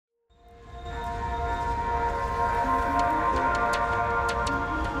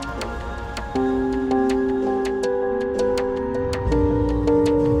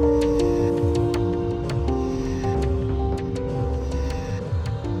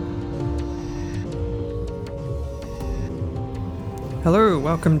Hello,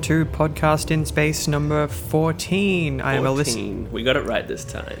 welcome to Podcast in Space number 14. I am Alyssa. We got it right this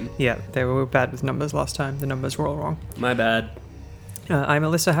time. Yeah, they were bad with numbers last time. The numbers were all wrong. My bad. I'm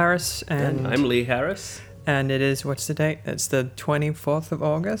Alyssa Harris, and I'm Lee Harris. And it is, what's the date? It's the 24th of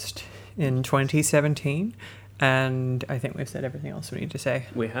August in 2017. And I think we've said everything else we need to say.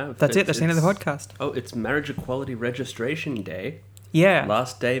 We have. That's it. That's the end of the podcast. Oh, it's Marriage Equality Registration Day. Yeah.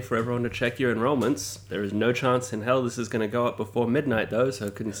 Last day for everyone to check your enrollments. There is no chance in hell this is going to go up before midnight, though,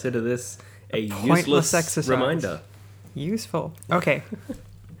 so consider this a useless exercise. Reminder. Useful. Okay.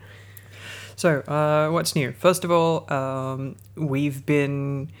 So, what's new? First of all, we've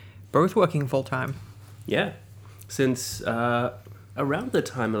been both working full-time. Yeah. Since around the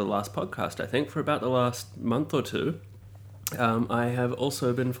time of the last podcast, I think, for about the last month or two, I have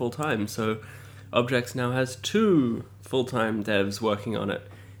also been full-time, so Objects now has 2 full-time devs working on it,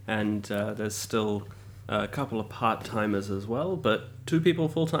 and there's still a couple of part-timers as well, but 2 people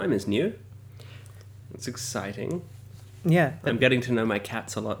full-time is new. It's exciting. Yeah. I'm getting to know my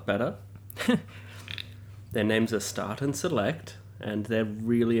cats a lot better. Their names are Start and Select, and they're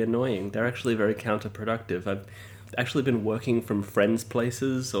really annoying. They're actually very counterproductive. I've actually been working from friends'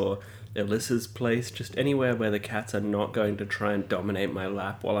 places or Alyssa's place, just anywhere where the cats are not going to try and dominate my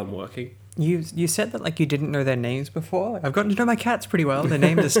lap while I'm working. You said that like you didn't know their names before. I've gotten to know my cats pretty well. Their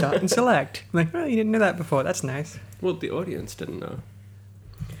names are Start and Select. I'm like, oh, you didn't know that before. That's nice. Well, the audience didn't know.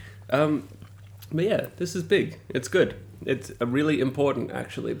 But yeah, this is big. It's good. It's really important,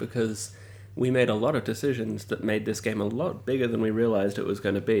 actually, because we made a lot of decisions that made this game a lot bigger than we realized it was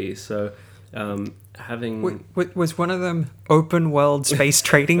going to be. So having... Was one of them open world space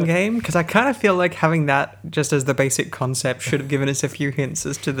trading game? Because I kind of feel like having that just as the basic concept should have given us a few hints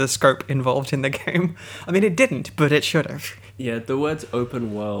as to the scope involved in the game. I mean, it didn't, but it should have. Yeah, the words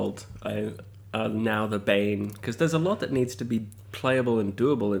open world are now the bane, because there's a lot that needs to be playable and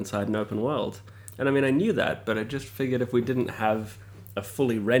doable inside an open world. And I mean, I knew that, but I just figured if we didn't have a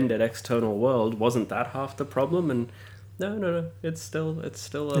fully rendered external world, wasn't that half the problem? And no, it's still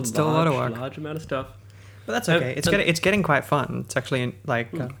a lot of work. Large amount of stuff. But that's okay. It's getting quite fun. It's actually like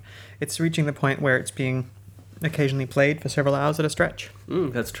it's reaching the point where it's being occasionally played for several hours at a stretch.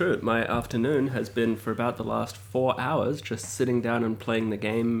 That's true. My afternoon has been for about the last 4 hours just sitting down and playing the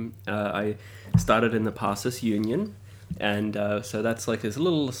game. I started in the Parsis Union, and so that's like this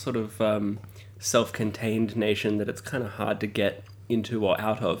little sort of self-contained nation that it's kind of hard to get into or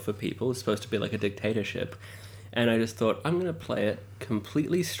out of for people. It's supposed to be like a dictatorship. And I just thought, I'm going to play it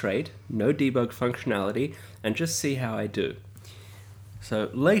completely straight, no debug functionality, and just see how I do. So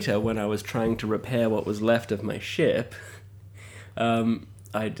later, when I was trying to repair what was left of my ship,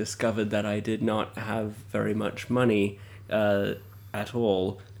 I discovered that I did not have very much money at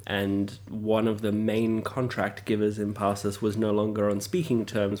all, and one of the main contract givers in Parsis was no longer on speaking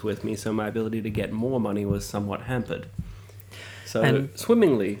terms with me, so my ability to get more money was somewhat hampered. So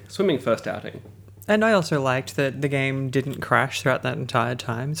swimming first outing. And I also liked that the game didn't crash throughout that entire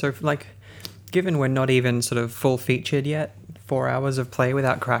time. So, like, given we're not even sort of full featured yet, 4 hours of play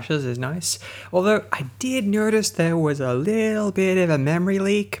without crashes is nice. Although I did notice there was a little bit of a memory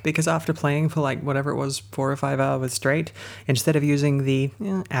leak, because after playing for like whatever it was, 4 or 5 hours straight, instead of using the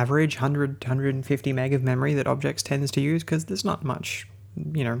average 100, 150 meg of memory that Objects tends to use, because there's not much...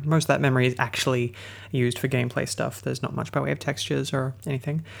 most of that memory is actually used for gameplay stuff. There's not much by way of textures or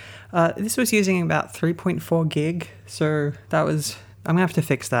anything. This was using about 3.4 gig, so that was... I'm going to have to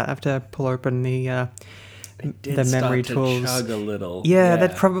fix that. I have to pull open the memory tools. Chug a little. Yeah.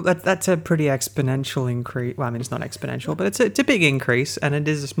 That's a pretty exponential increase. Well, I mean, it's not exponential, but it's a big increase, and it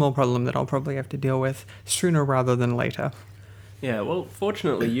is a small problem that I'll probably have to deal with sooner rather than later. Yeah, well,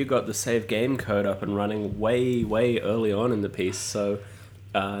 fortunately, you got the save game code up and running way, way early on in the piece, so...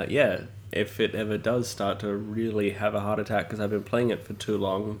 if it ever does start to really have a heart attack because I've been playing it for too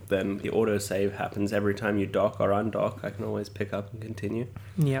long, then the autosave happens every time you dock or undock. I can always pick up and continue.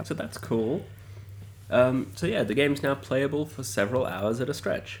 Yeah. So that's cool. The game's now playable for several hours at a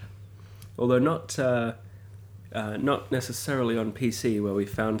stretch. Although not necessarily on PC, where we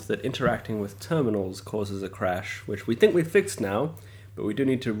found that interacting with terminals causes a crash, which we think we've fixed now, but we do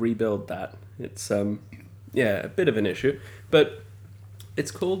need to rebuild that. It's, a bit of an issue. But... it's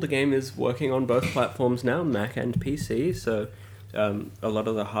cool. The game is working on both platforms now, Mac and PC, so a lot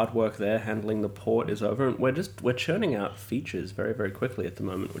of the hard work there, handling the port, is over, and we're churning out features very, very quickly at the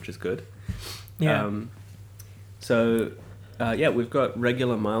moment, which is good. Yeah. We've got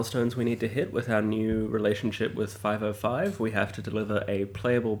regular milestones we need to hit with our new relationship with 505. We have to deliver a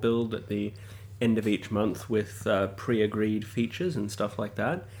playable build at the end of each month with pre-agreed features and stuff like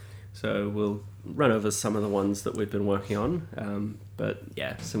that. So we'll run over some of the ones that we've been working on. But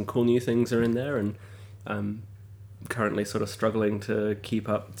yeah, some cool new things are in there, and I'm currently sort of struggling to keep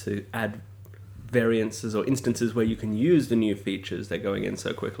up to add variances or instances where you can use the new features. They're going in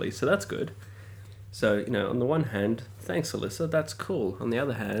so quickly, so that's good. So, on the one hand, thanks, Alyssa, that's cool. On the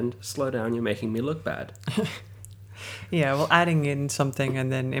other hand, slow down, you're making me look bad. Yeah, well, adding in something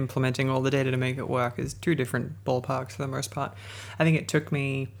and then implementing all the data to make it work is two different ballparks for the most part. I think it took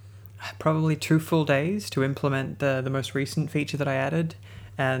me probably 2 full days to implement the most recent feature that I added,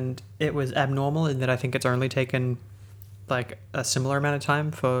 and it was abnormal in that I think it's only taken like a similar amount of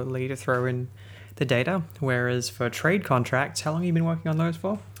time for Lee to throw in the data, whereas for trade contracts, how long have you been working on those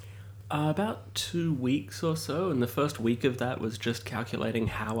for? About 2 weeks or so, and the first week of that was just calculating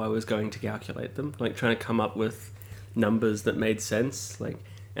how I was going to calculate them, like trying to come up with numbers that made sense, like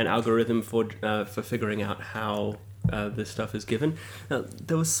an algorithm for figuring out how this stuff is given. Now,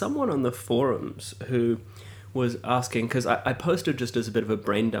 there was someone on the forums who was asking, because I posted just as a bit of a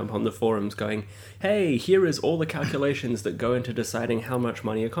brain dump on the forums going, hey, here is all the calculations that go into deciding how much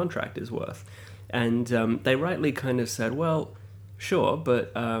money a contract is worth. And they rightly kind of said, well, sure,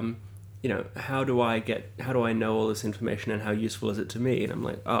 but how do I know all this information and how useful is it to me? And I'm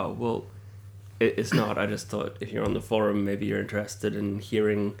like, oh, well, it's not. I just thought if you're on the forum, maybe you're interested in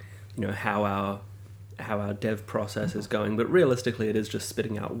hearing, how our dev process is going. But realistically, it is just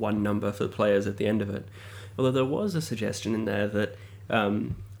spitting out one number for the players at the end of it. Although there was a suggestion in there that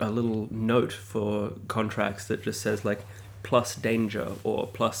a little note for contracts that just says like plus danger or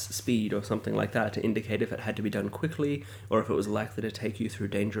plus speed or something like that to indicate if it had to be done quickly or if it was likely to take you through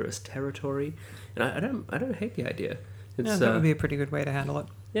dangerous territory. And I don't hate the idea. Yeah, that would be a pretty good way to handle it.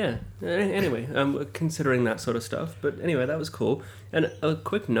 Yeah. Anyway, considering that sort of stuff. But anyway, that was cool. And a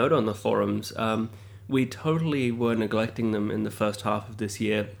quick note on the forums. We totally were neglecting them in the first half of this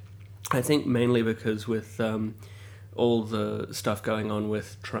year. I think mainly because with all the stuff going on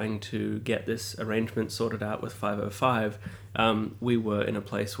with trying to get this arrangement sorted out with 505, we were in a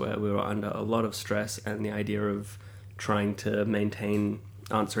place where we were under a lot of stress, and the idea of trying to maintain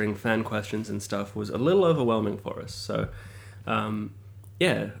answering fan questions and stuff was a little overwhelming for us. So,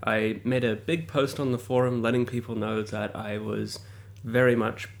 I made a big post on the forum letting people know that I was very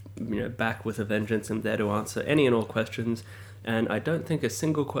much back with a vengeance and there to answer any and all questions. And I don't think a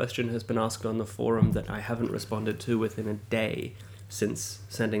single question has been asked on the forum that I haven't responded to within a day since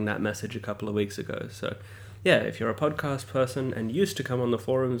sending that message a couple of weeks ago. So, yeah, if you're a podcast person and used to come on the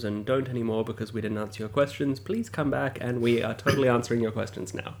forums and don't anymore because we didn't answer your questions, please come back and we are totally answering your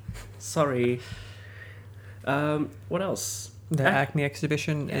questions now. Sorry. What else? The Acme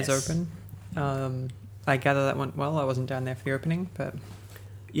exhibition Yes. is open. I gather that went well. I wasn't down there for the opening, but...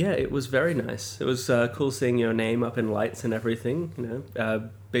 Yeah, it was very nice. It was cool seeing your name up in lights and everything.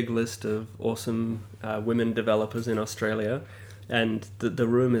 Big list of awesome women developers in Australia, and the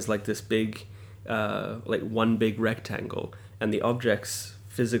room is like this big, like one big rectangle, and the object's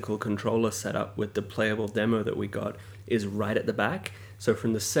physical controller setup with the playable demo that we got is right at the back. So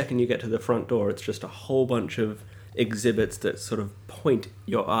from the second you get to the front door, it's just a whole bunch of exhibits that sort of point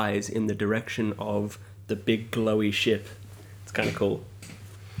your eyes in the direction of the big glowy ship. It's kind of cool.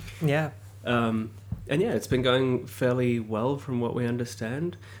 Yeah. And yeah, it's been going fairly well from what we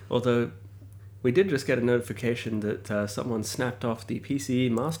understand, although we did just get a notification that someone snapped off the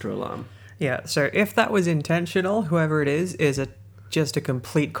PCE master alarm. Yeah, so if that was intentional, whoever it is just a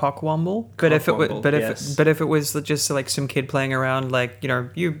complete cockwomble. But if it was just like some kid playing around, like,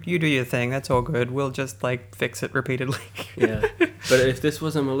 you do your thing, that's all good. We'll just like fix it repeatedly. Yeah. But if this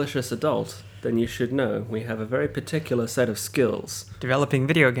was a malicious adult, then you should know we have a very particular set of skills. Developing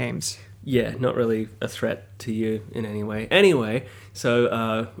video games. Yeah, not really a threat to you in any way. Anyway,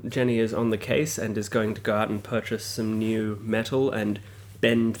 so Jenny is on the case and is going to go out and purchase some new metal and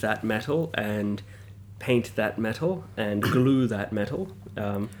bend that metal and paint that metal and glue that metal,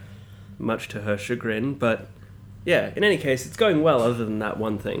 much to her chagrin. But yeah, in any case, it's going well other than that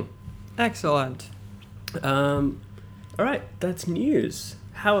one thing. Excellent. All right, that's news.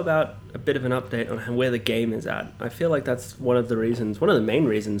 How about a bit of an update on where the game is at? I feel like that's one of the main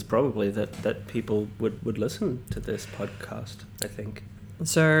reasons probably that people would listen to this podcast, I think.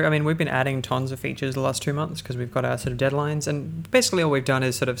 So, I mean, we've been adding tons of features the last 2 months because we've got our sort of deadlines, and basically all we've done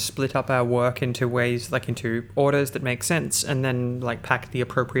is sort of split up our work into ways, like into orders that make sense, and then like pack the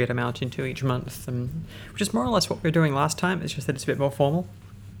appropriate amount into each month, and which is more or less what we were doing last time. It's just that it's a bit more formal.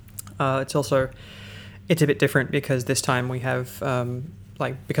 It's a bit different because this time we have,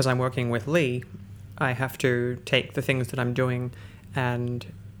 because I'm working with Lee, I have to take the things that I'm doing and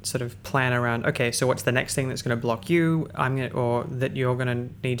sort of plan around, okay, so what's the next thing that's going to block you, or that you're going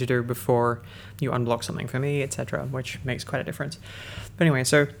to need to do before you unblock something for me, etc., which makes quite a difference. But anyway,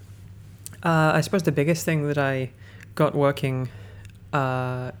 so I suppose the biggest thing that I got working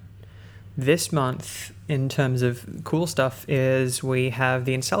this month in terms of cool stuff is we have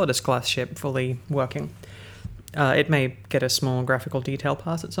the Enceladus class ship fully working. It may get a small graphical detail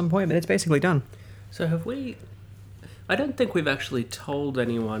pass at some point, but it's basically done. So have we... I don't think we've actually told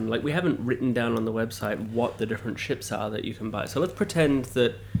anyone, like we haven't written down on the website what the different ships are that you can buy. So let's pretend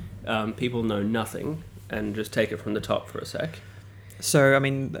that people know nothing and just take it from the top for a sec. So, I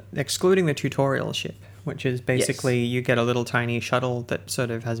mean, excluding the tutorial ship, which is basically you get a little tiny shuttle that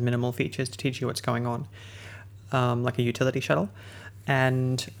sort of has minimal features to teach you what's going on, like a utility shuttle.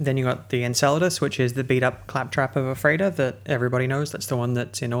 And then you got the Enceladus, which is the beat-up claptrap of a freighter that everybody knows. That's the one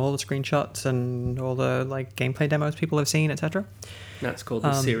that's in all the screenshots and all the like gameplay demos people have seen, etc. That's called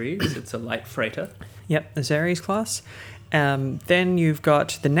the Ceres. It's a light freighter. Yep, the Ceres class. Then you've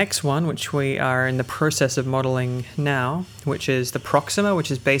got the next one, which we are in the process of modeling now, which is the Proxima, which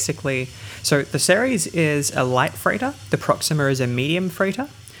is basically... So the Ceres is a light freighter. The Proxima is a medium freighter.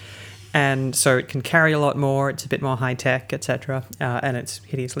 And so it can carry a lot more, it's a bit more high-tech, etc., and it's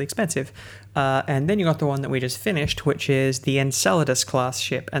hideously expensive. And then you got the one that we just finished, which is the Enceladus class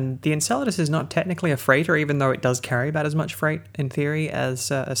ship. And the Enceladus is not technically a freighter, even though it does carry about as much freight, in theory,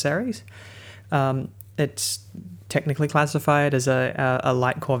 as a Ceres. It's technically classified as a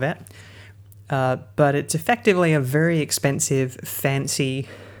light corvette, but it's effectively a very expensive, fancy,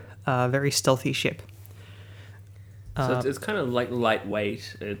 very stealthy ship. So it's kind of like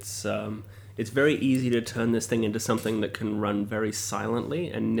lightweight. It's very easy to turn this thing into something that can run very silently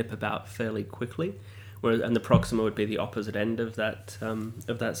and nip about fairly quickly. And the Proxima would be the opposite end of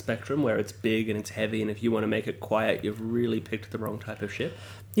that spectrum, where it's big and it's heavy, and if you want to make it quiet, you've really picked the wrong type of ship.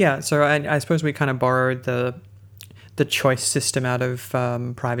 Yeah, so I suppose we kind of borrowed the choice system out of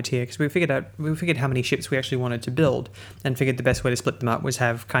Privateer, because we figured how many ships we actually wanted to build, and figured the best way to split them up was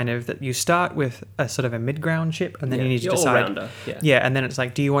have kind of that you start with a sort of a mid-ground ship, and then you need to decide. All-rounder. Yeah, and then it's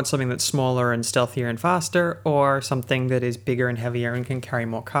like, do you want something that's smaller and stealthier and faster, or something that is bigger and heavier and can carry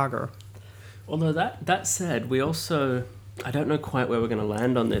more cargo? Although that said, we also, I don't know quite where we're going to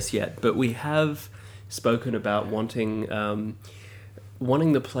land on this yet, but we have spoken about wanting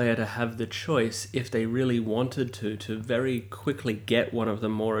the player to have the choice, if they really wanted to very quickly get one of the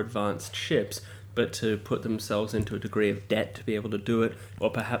more advanced ships, but to put themselves into a degree of debt to be able to do it, or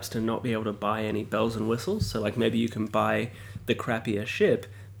perhaps to not be able to buy any bells and whistles. So like maybe you can buy the crappier ship,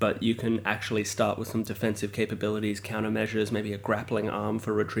 but you can actually start with some defensive capabilities, countermeasures, maybe a grappling arm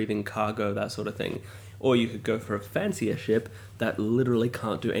for retrieving cargo, that sort of thing. Or you could go for a fancier ship that literally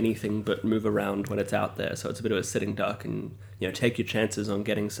can't do anything but move around when it's out there. So it's a bit of a sitting duck, and take your chances on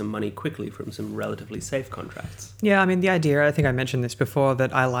getting some money quickly from some relatively safe contracts. Yeah, I mean, the idea, I think I mentioned this before,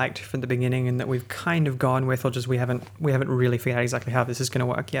 that I liked from the beginning and that we've kind of gone with, or just we haven't really figured out exactly how this is going to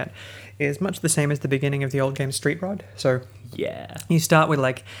work yet, is much the same as the beginning of the old game Street Rod. So yeah, you start with,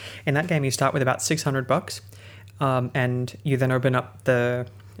 like, in that game you start with about $600, and you then open up the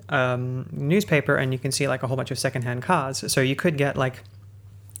newspaper and you can see like a whole bunch of secondhand cars. So you could get like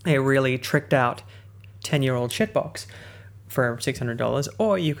a really tricked out 10-year-old shitbox for $600,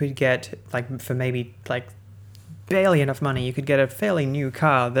 or you could get, like, for maybe like barely enough money, you could get a fairly new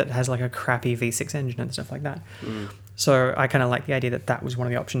car that has like a crappy V6 engine and stuff like that. So I kind of like the idea that was one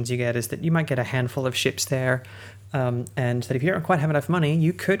of the options you get, is that you might get a handful of ships there, and that if you don't quite have enough money,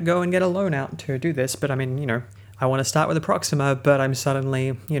 you could go and get a loan out to do this. But I mean, I want to start with a Proxima, but I'm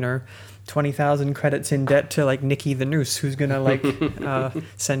suddenly, 20,000 credits in debt to like Nikki the Noose, who's gonna like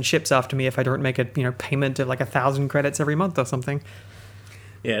send ships after me if I don't make a payment of like 1,000 credits every month or something.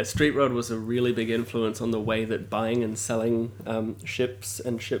 Yeah, Street Rod was a really big influence on the way that buying and selling ships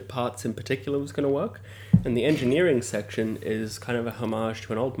and ship parts in particular was going to work. And the engineering section is kind of a homage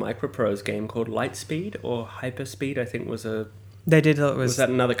to an old Microprose game called Lightspeed, or Hyperspeed, I think was a... They did. Was that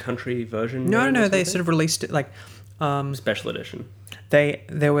another country version? No. They sort of released it like special edition.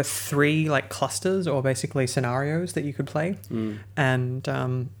 There were 3 like clusters, or basically scenarios that you could play, and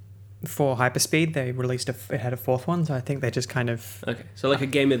for Hyperspeed they released it had a 4th one. So I think they just kind of so like a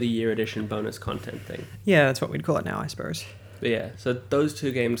Game of the Year edition bonus content thing. Yeah, that's what we'd call it now, I suppose. But yeah, so those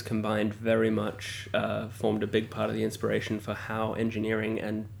 2 games combined very much formed a big part of the inspiration for how engineering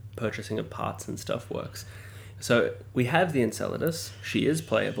and purchasing of parts and stuff works. So we have the Enceladus. She is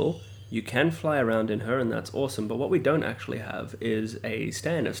playable. You can fly around in her, and that's awesome. But what we don't actually have is a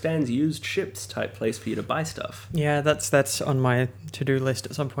Stan's used ships type place for you to buy stuff. Yeah, that's on my to-do list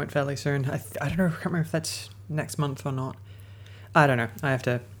at some point fairly soon. I don't know. I can't remember if that's next month or not. I don't know. I have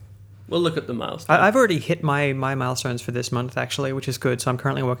to. We'll look at the milestone. I've already hit my milestones for this month, actually, which is good. So I'm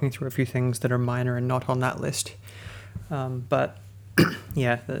currently working through a few things that are minor and not on that list. But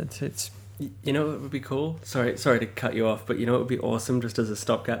yeah, it's You know what would be cool? Sorry to cut you off, but you know what would be awesome just as a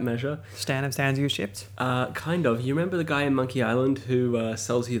stopgap measure? Stan of Stan's used ships. Kind of. You remember the guy in Monkey Island who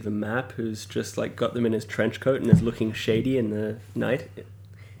sells you the map, who's just like got them in his trench coat and is looking shady in the night?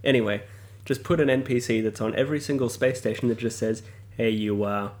 Anyway, just put an NPC that's on every single space station that just says, hey, you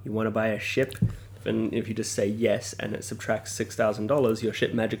want to buy a ship? And if you just say yes and it subtracts $6,000, your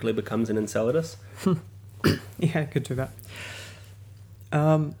ship magically becomes an Enceladus. Yeah, could do that.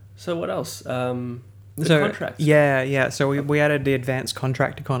 So what else? Contracts. Yeah. So we added the advanced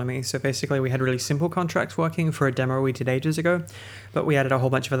contract economy. So basically we had really simple contracts working for a demo we did ages ago, but we added a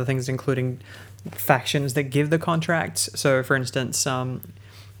whole bunch of other things, including factions that give the contracts. So for instance, on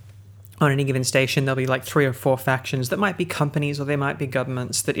any given station, there'll be like 3 or 4 factions that might be companies or they might be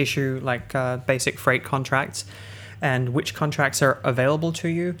governments that issue like basic freight contracts, and which contracts are available to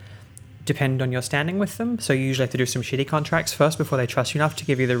you depend on your standing with them. So you usually have to do some shitty contracts first before they trust you enough to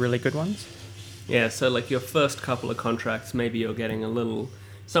give you the really good ones. Yeah, so like your first couple of contracts, maybe you're getting a little,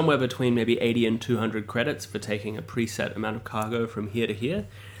 somewhere between maybe 80 and 200 credits for taking a preset amount of cargo from here to here.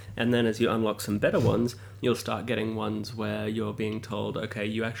 And then as you unlock some better ones, you'll start getting ones where you're being told, okay,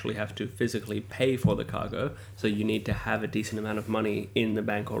 you actually have to physically pay for the cargo, so you need to have a decent amount of money in the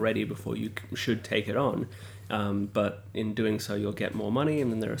bank already before you should take it on. But in doing so, you'll get more money, and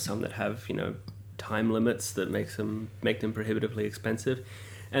then there are some that have, time limits that make them prohibitively expensive.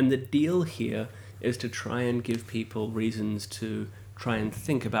 And the deal here is to try and give people reasons to try and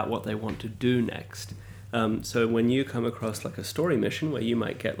think about what they want to do next. So when you come across like a story mission where you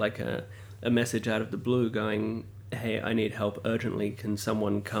might get like a message out of the blue going, hey, I need help urgently, can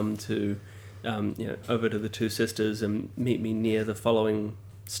someone come to over to the Two Sisters and meet me near the following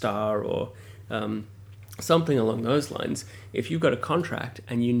star, or something along those lines. If you've got a contract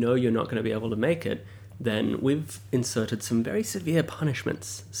and you know you're not going to be able to make it, then we've inserted some very severe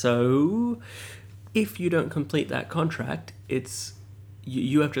punishments. So if you don't complete that contract,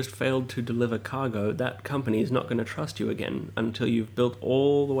 you have just failed to deliver cargo. That company is not going to trust you again until you've built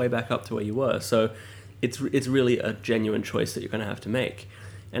all the way back up to where you were. So it's really a genuine choice that you're going to have to make.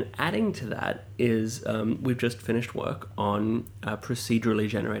 And adding to that is we've just finished work on procedurally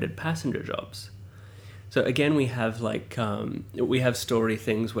generated passenger jobs. So again, we have story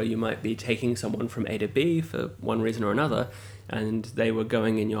things where you might be taking someone from A to B for one reason or another, and they were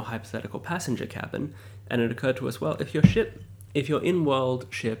going in your hypothetical passenger cabin, and it occurred to us, well, if your in-world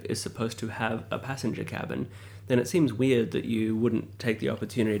ship is supposed to have a passenger cabin, then it seems weird that you wouldn't take the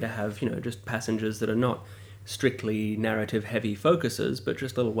opportunity to have, just passengers that are not strictly narrative-heavy focuses, but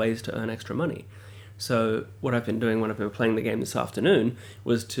just little ways to earn extra money. So what I've been doing when I've been playing the game this afternoon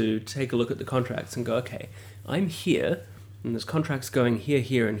was to take a look at the contracts and go, okay, I'm here, and there's contracts going here,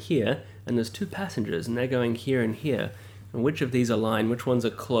 here, and here, and there's 2 passengers, and they're going here and here, and which of these align, which ones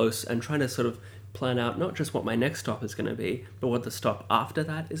are close, and trying to sort of plan out not just what my next stop is going to be, but what the stop after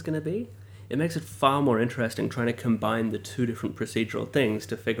that is going to be. It makes it far more interesting trying to combine the 2 different procedural things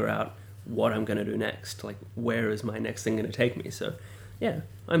to figure out what I'm going to do next, like where is my next thing going to take me. So yeah,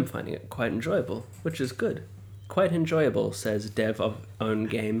 I'm finding it quite enjoyable, which is good. Quite enjoyable, says dev of own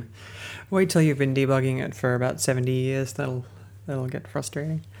game. Wait till you've been debugging it for about 70 years. That'll get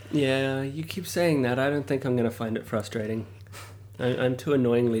frustrating. Yeah, you keep saying that. I don't think I'm going to find it frustrating. I'm too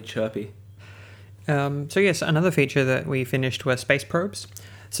annoyingly chirpy. So yes, another feature that we finished were space probes.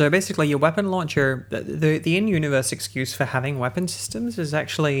 So basically your weapon launcher, the in-universe excuse for having weapon systems is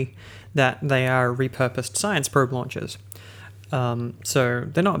actually that they are repurposed science probe launchers. So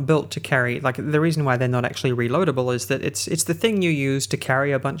they're not built to carry, like the reason why they're not actually reloadable is that it's the thing you use to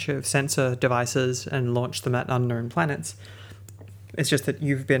carry a bunch of sensor devices and launch them at unknown planets. It's just that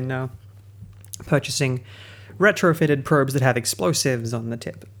you've been purchasing retrofitted probes that have explosives on the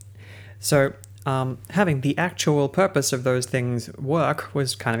tip. So having the actual purpose of those things work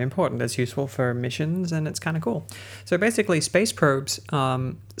was kind of important. It's useful for missions, and it's kind of cool. So basically, space probes,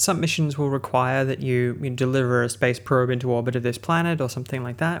 some missions will require that you deliver a space probe into orbit of this planet or something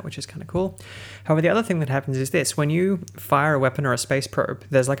like that, which is kind of cool. However, the other thing that happens is this. When you fire a weapon or a space probe,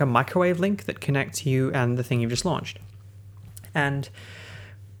 there's like a microwave link that connects you and the thing you've just launched. And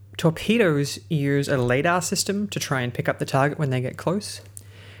torpedoes use a radar system to try and pick up the target when they get close,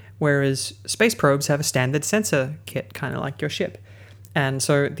 whereas space probes have a standard sensor kit, kind of like your ship. And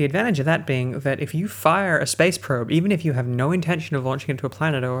so the advantage of that being that if you fire a space probe, even if you have no intention of launching into a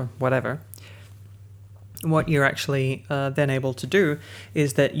planet or whatever, what you're actually then able to do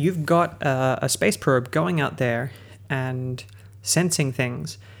is that you've got a space probe going out there, and sensing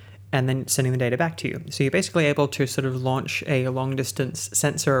things and then sending the data back to you. So you're basically able to sort of launch a long-distance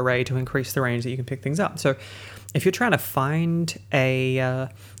sensor array to increase the range that you can pick things up. So if you're trying to find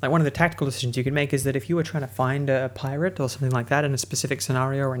like one of the tactical decisions you can make is that if you were trying to find a pirate or something like that in a specific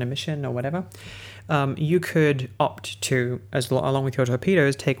scenario or in a mission or whatever, you could opt to, along with your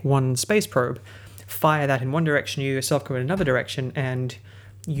torpedoes, take one space probe, fire that in one direction, you yourself go in another direction, and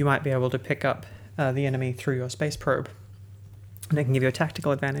you might be able to pick up the enemy through your space probe. And it can give you a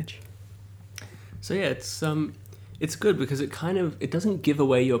tactical advantage. So yeah, it's good because it doesn't give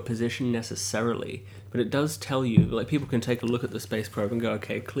away your position necessarily, but it does tell you, like, people can take a look at the space probe and go,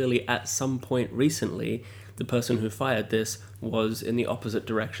 okay, clearly at some point recently, the person who fired this was in the opposite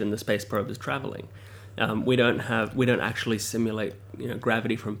direction the space probe is traveling. We don't actually simulate,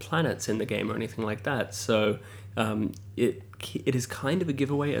 gravity from planets in the game or anything like that. So it is kind of a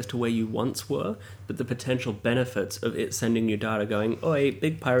giveaway as to where you once were, but the potential benefits of it sending you data going, "Oi,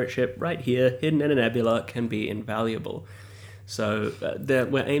 big pirate ship right here, hidden in a nebula," can be invaluable. So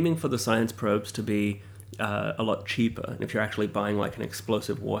we're aiming for the science probes to be a lot cheaper. And if you're actually buying like an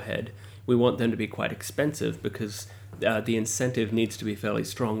explosive warhead, we want them to be quite expensive because the incentive needs to be fairly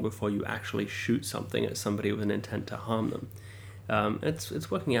strong before you actually shoot something at somebody with an intent to harm them.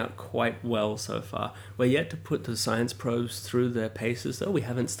 It's working out quite well so far. We're yet to put the science probes through their paces, though. We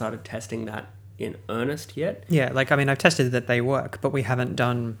haven't started testing that in earnest yet. Yeah, I've tested that they work, but we haven't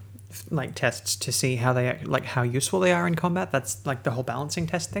done like tests to see how useful they are in combat. That's like the whole balancing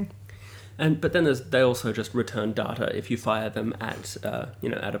test thing. But then they also just return data if you fire them at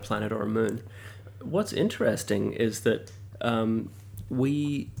a planet or a moon. What's interesting is that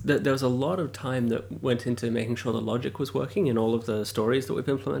there was a lot of time that went into making sure the logic was working in all of the stories that we've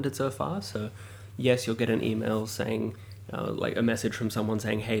implemented so far. So yes, you'll get an email saying, like a message from someone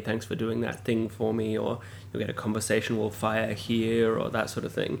saying, "Hey, thanks for doing that thing for me," or you'll get a conversation, "We'll fire here," or that sort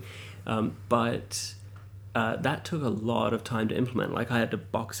of thing. But that took a lot of time to implement. Like, I had to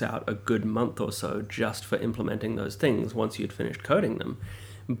box out a good month or so just for implementing those things once you'd finished coding them.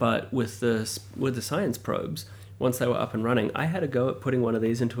 But with the science probes, once they were up and running, I had a go at putting one of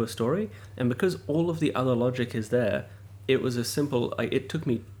these into a story, and because all of the other logic is there, it was a simple, it took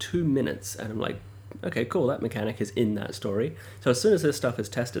me 2 minutes, and I'm like, okay, cool, that mechanic is in that story. So as soon as this stuff is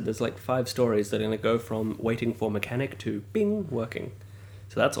tested, there's like 5 stories that are going to go from waiting for mechanic to bing, working.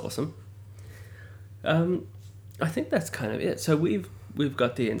 So that's awesome. I think that's kind of it. So we've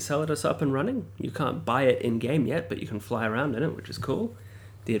got the Enceladus up and running. You can't buy it in-game yet, but you can fly around in it, which is cool.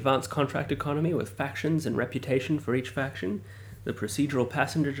 The advanced contract economy with factions and reputation for each faction, the procedural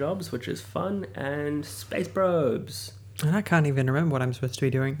passenger jobs, which is fun, and space probes. And I can't even remember what I'm supposed to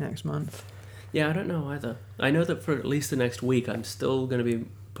be doing next month. Yeah, I don't know either. I know that for at least the next week, I'm still going to be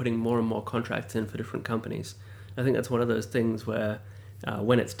putting more and more contracts in for different companies. I think that's one of those things where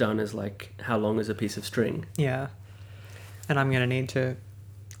when it's done is like, how long is a piece of string? Yeah. And I'm going to need to...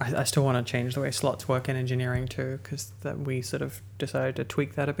 I still want to change the way slots work in engineering too, because we sort of decided to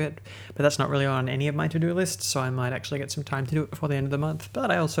tweak that a bit. But that's not really on any of my to-do lists, so I might actually get some time to do it before the end of the month. But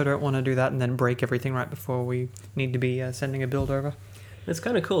I also don't want to do that and then break everything right before we need to be sending a build over. It's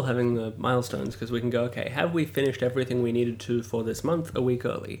kind of cool having the milestones, because we can go, okay, have we finished everything we needed to for this month a week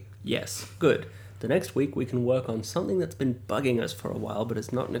early? Yes, good. The next week we can work on something that's been bugging us for a while, but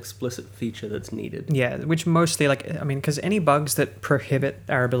it's not an explicit feature that's needed. Yeah, which mostly, because any bugs that prohibit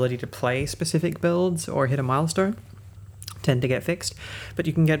our ability to play specific builds or hit a milestone tend to get fixed. But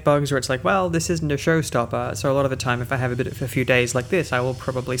you can get bugs where it's like, well, this isn't a showstopper. So a lot of the time, if I have a few days like this, I will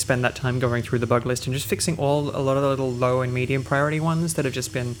probably spend that time going through the bug list and just fixing a lot of the little low and medium priority ones that have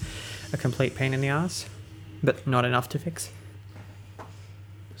just been a complete pain in the ass, but not enough to fix.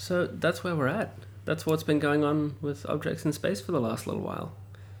 So that's where we're at. That's what's been going on with Objects in Space for the last little while.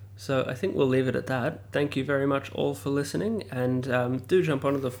 So I think we'll leave it at that. Thank you very much all for listening, and do jump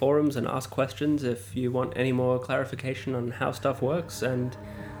onto the forums and ask questions if you want any more clarification on how stuff works, and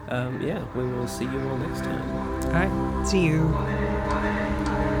we will see you all next time. All right, see you.